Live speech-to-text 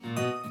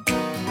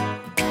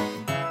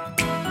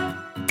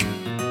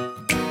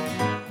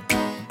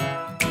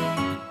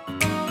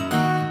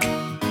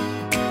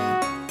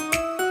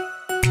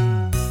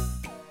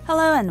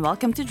and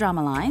welcome to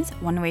Drama Lines,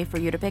 one way for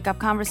you to pick up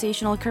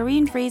conversational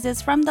Korean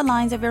phrases from the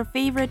lines of your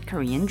favorite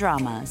Korean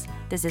dramas.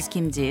 This is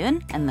Kim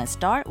Ji-eun, and let's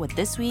start with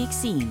this week's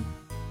scene.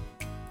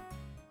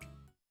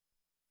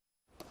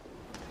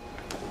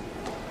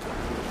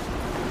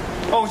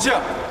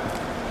 우지야.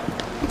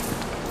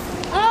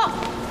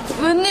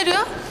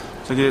 웬일이야?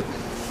 저기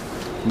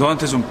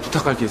너한테 좀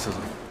부탁할 게 있어서.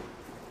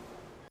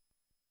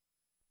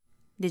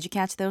 Did you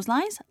catch those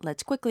lines?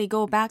 Let's quickly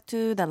go back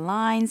to the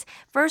lines.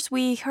 First,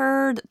 we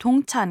heard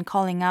Dongchan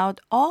calling out,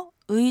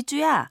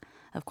 의주야.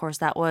 Of course,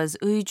 that was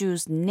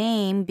의주's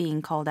name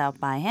being called out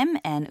by him,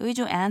 and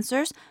의주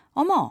answers,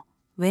 어머,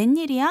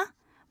 웬일이야?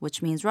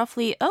 Which means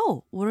roughly,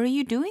 oh, what are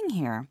you doing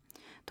here?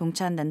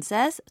 Dongchan then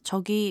says,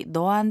 저기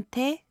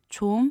너한테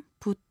좀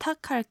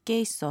부탁할 게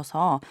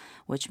있어서,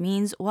 which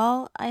means,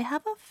 well, I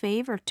have a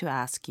favor to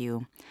ask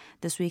you.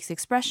 This week's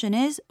expression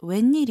is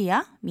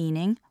웬일이야,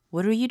 meaning,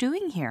 what are you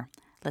doing here?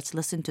 Let's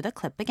listen to the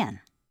clip again.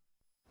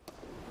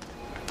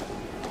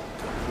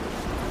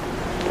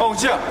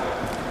 우지야.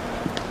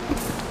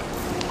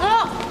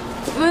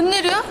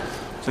 웬일이야?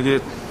 저기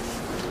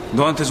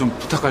너한테 좀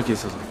부탁할 게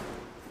있어서.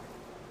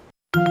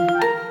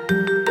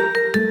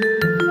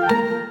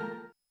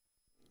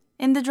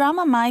 In the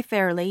drama My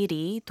Fair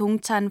Lady,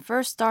 Dongchan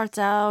first starts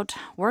out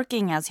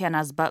working as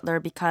Hyena's butler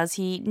because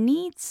he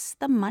needs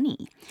the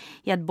money.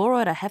 He had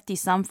borrowed a hefty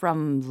sum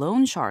from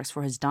loan sharks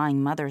for his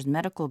dying mother's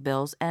medical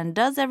bills and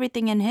does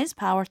everything in his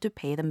power to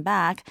pay them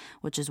back,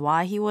 which is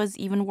why he was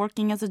even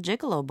working as a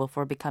gigolo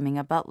before becoming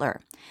a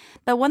butler.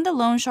 But when the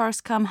loan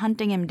sharks come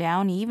hunting him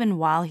down even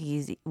while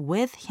he's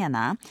with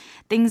Hyena,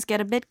 things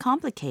get a bit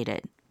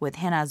complicated. With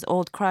Hyena's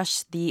old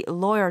crush, the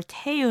lawyer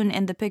Taeyoon,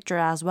 in the picture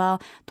as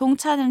well,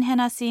 Dongchan and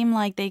Hyena seem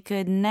like they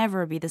could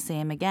never be the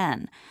same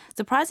again.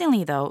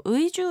 Surprisingly, though,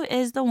 Euju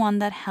is the one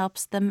that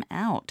helps them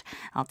out.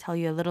 I'll tell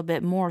you a little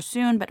bit more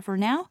soon, but for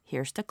now,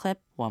 here's the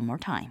clip one more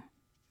time.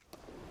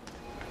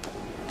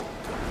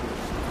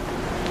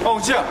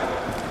 우지야.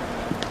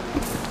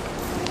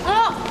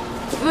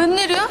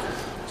 웬일이야?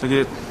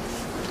 저기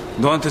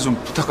너한테 좀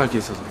부탁할 게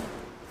있어서.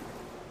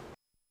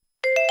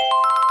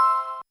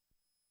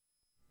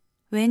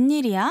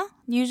 웬일이야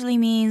usually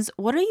means,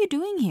 what are you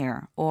doing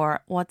here?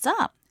 Or what's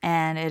up?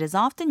 And it is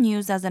often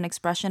used as an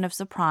expression of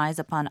surprise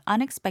upon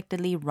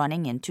unexpectedly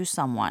running into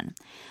someone.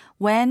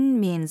 When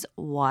means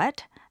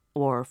what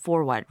or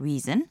for what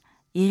reason.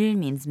 일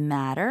means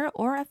matter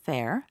or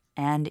affair.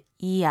 And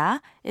이야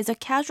is a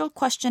casual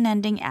question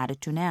ending added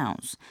to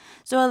nouns.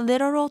 So a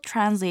literal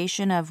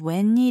translation of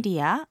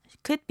웬일이야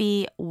could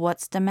be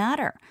what's the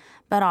matter.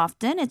 But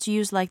often it's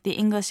used like the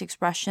English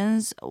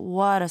expressions,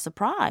 what a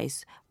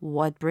surprise,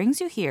 what brings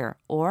you here,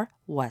 or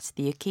what's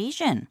the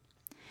occasion.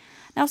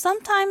 Now,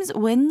 sometimes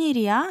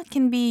웬일이야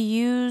can be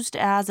used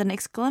as an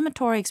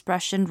exclamatory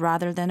expression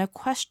rather than a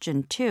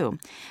question too.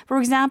 For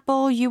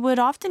example, you would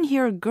often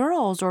hear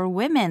girls or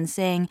women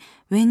saying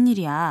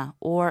웬일이야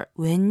or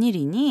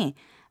웬일이니,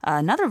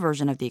 another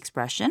version of the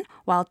expression,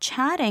 while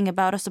chatting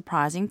about a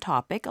surprising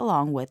topic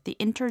along with the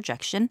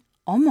interjection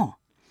어머.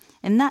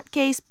 In that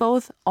case,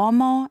 both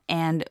어머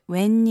and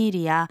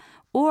웬일이야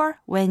or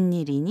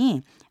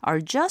웬일이니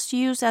are just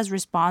used as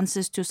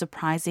responses to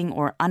surprising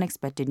or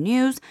unexpected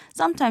news,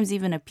 sometimes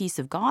even a piece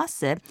of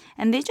gossip,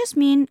 and they just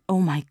mean, oh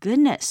my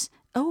goodness,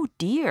 oh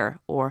dear,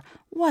 or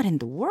what in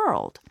the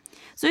world?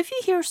 So if you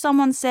hear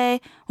someone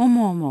say,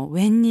 어머,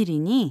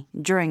 웬일이니?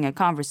 During a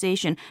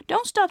conversation,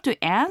 don't stop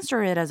to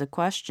answer it as a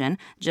question.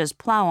 Just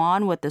plow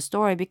on with the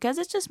story because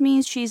it just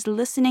means she's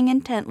listening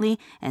intently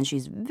and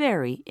she's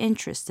very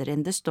interested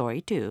in the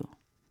story too.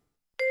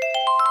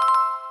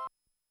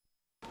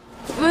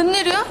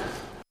 웬일이야?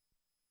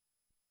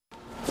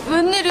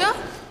 웬일이야?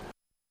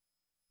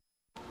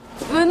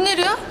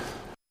 웬일이야?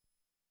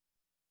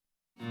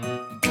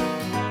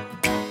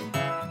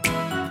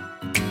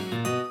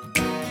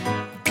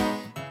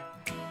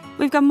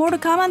 We've got more to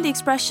come on the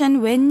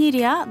expression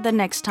웬일이야 the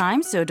next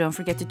time, so don't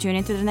forget to tune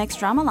into the next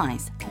Drama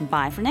Lines.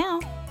 Bye for now.